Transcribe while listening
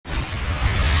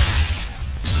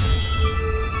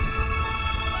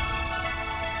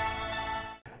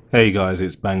Hey guys,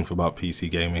 it's Bang for about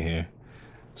PC Gamer here.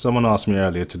 Someone asked me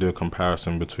earlier to do a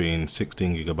comparison between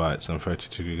 16GB and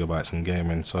 32GB in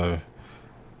gaming, so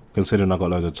considering I got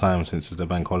loads of time since it's the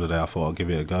bank holiday, I thought I'll give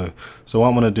it a go. So what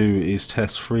I'm going to do is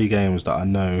test 3 games that I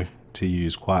know to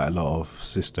use quite a lot of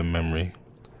system memory.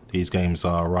 These games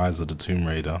are Rise of the Tomb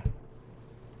Raider,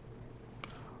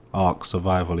 Ark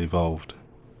Survival Evolved,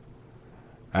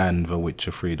 and The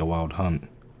Witcher 3 The Wild Hunt.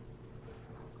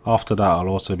 After that, I'll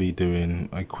also be doing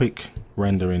a quick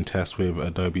rendering test with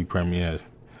Adobe Premiere.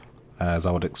 As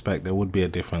I would expect, there would be a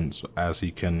difference as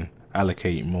you can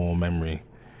allocate more memory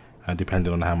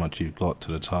depending on how much you've got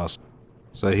to the task.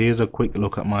 So here's a quick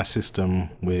look at my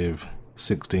system with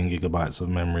 16GB of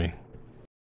memory,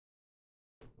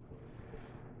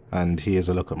 and here's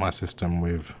a look at my system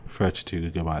with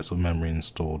 32GB of memory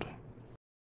installed.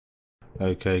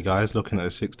 Okay guys, looking at the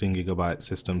 16GB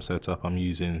system setup, I'm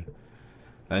using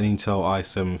an Intel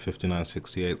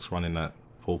i7-5960X running at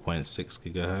 4.6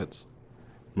 GHz.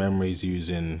 Memory's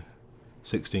using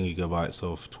 16GB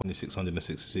of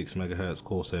 2666 MHz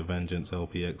Corsair Vengeance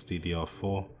LPX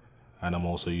DDR4, and I'm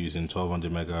also using 1200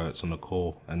 MHz on the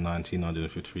core and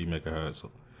 1953 MHz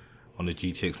on the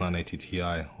GTX 980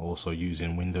 Ti, also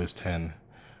using Windows 10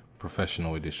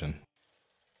 Professional Edition.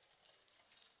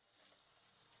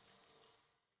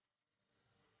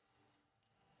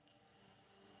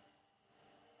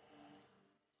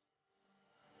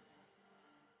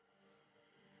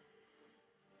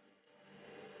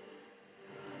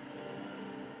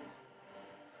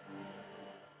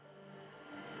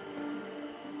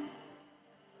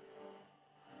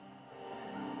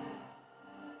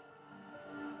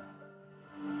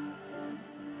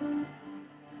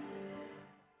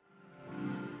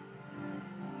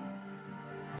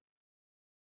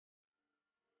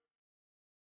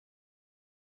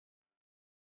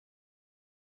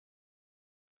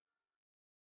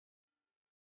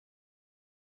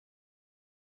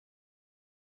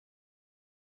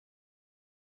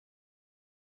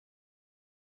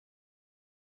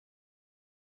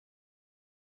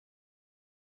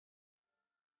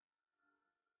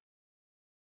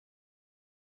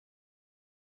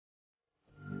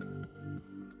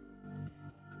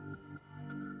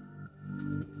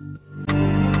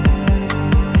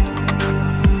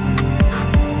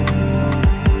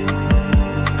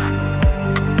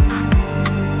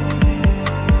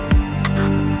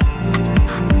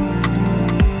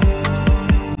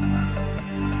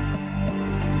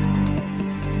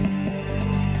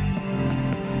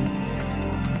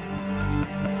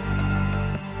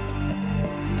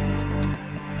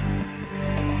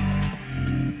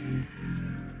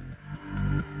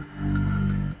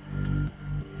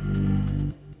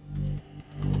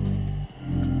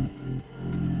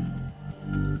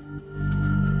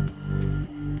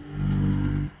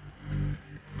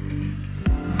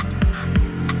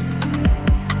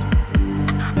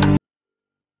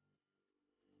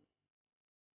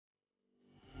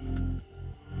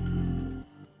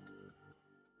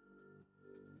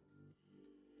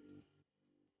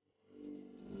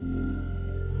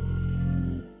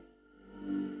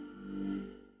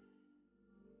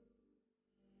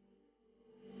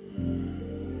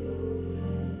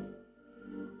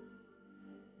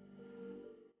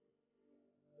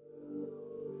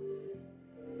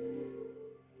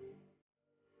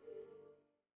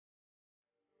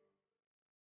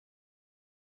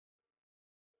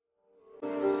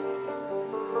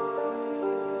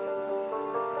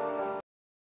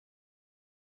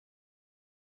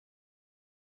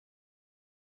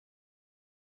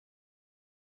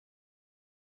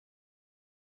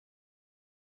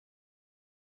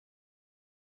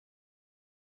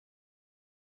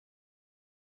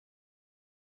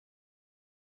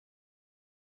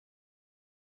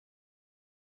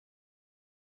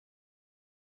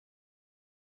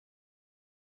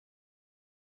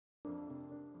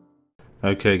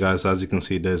 Okay guys, as you can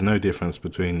see, there's no difference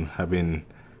between having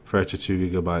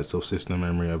 32GB of system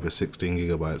memory over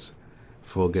 16GB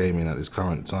for gaming at this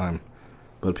current time.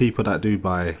 But people that do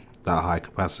buy that high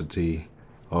capacity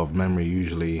of memory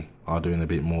usually are doing a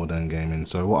bit more than gaming.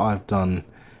 So what I've done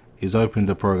is opened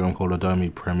a program called Adobe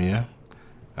Premiere,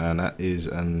 and that is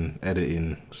an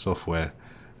editing software.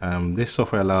 This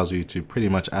software allows you to pretty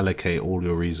much allocate all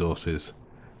your resources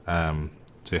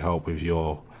to help with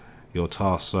your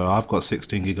tasks. So I've got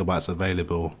 16GB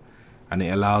available, and it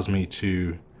allows me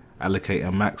to allocate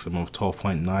a maximum of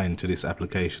 12.9 to this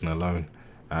application alone,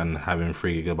 and having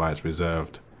 3GB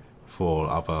reserved for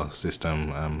other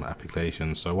system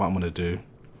applications. So what I'm going to do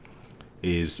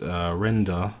is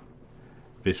render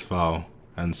this file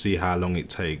and see how long it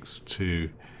takes to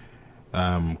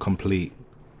complete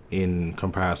in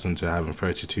comparison to having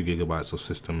 32 gigabytes of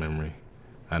system memory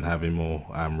and having more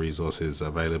resources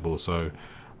available. So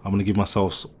I'm going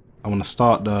to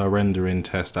start the rendering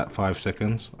test at 5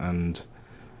 seconds, and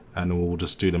we'll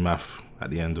just do the math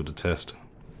at the end of the test.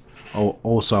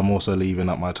 Also, I'm also leaving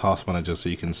up my task manager so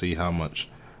you can see how much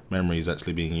memory is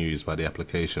actually being used by the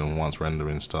application once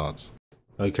rendering starts.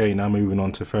 Okay, now moving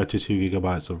on to 32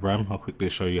 gigabytes of RAM. I'll quickly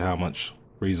show you how much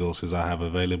resources I have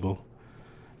available.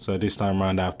 So this time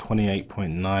around I have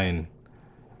 28.9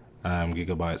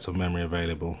 gigabytes of memory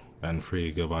available and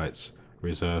 3 gigabytes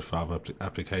reserved for other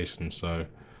applications. So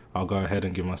I'll go ahead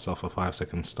and give myself a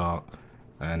 5-second start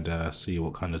and see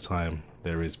what kind of time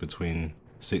there is between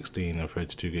 16 and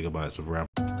 32 gigabytes of RAM.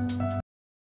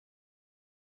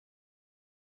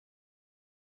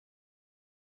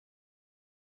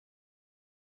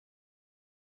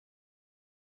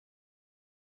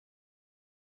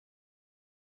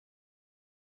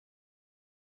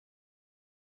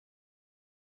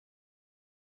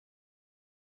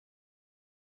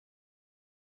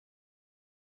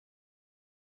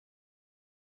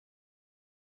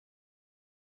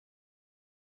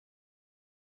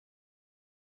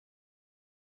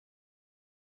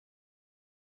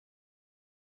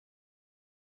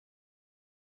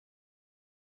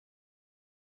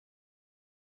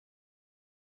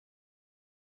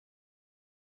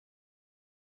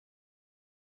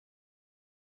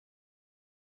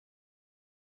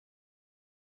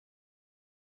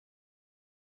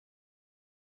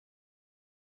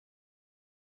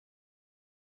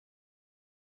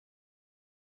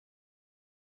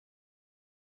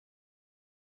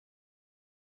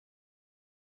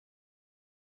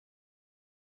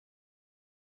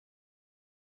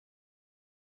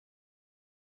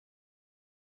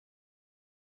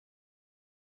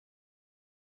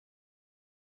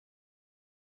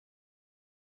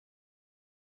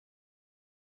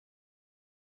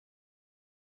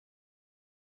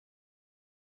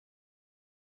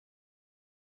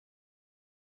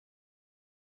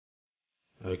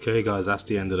 Okay guys, that's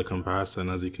the end of the comparison.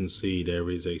 As you can see, there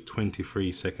is a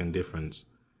 23-second difference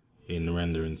in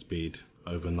rendering speed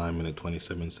over 9 minutes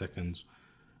 27 seconds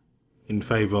in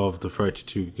favor of the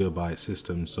 32 gigabyte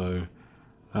system. So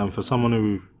for someone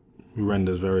who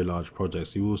renders very large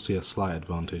projects, you will see a slight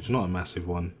advantage, not a massive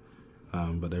one,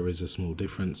 but there is a small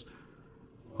difference.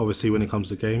 Obviously when it comes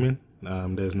to gaming,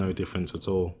 there's no difference at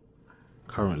all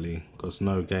currently, because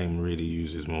no game really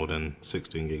uses more than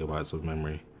 16 gigabytes of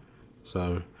memory.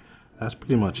 So that's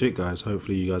pretty much it guys.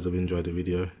 Hopefully you guys have enjoyed the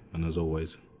video, and as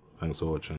always, thanks for watching.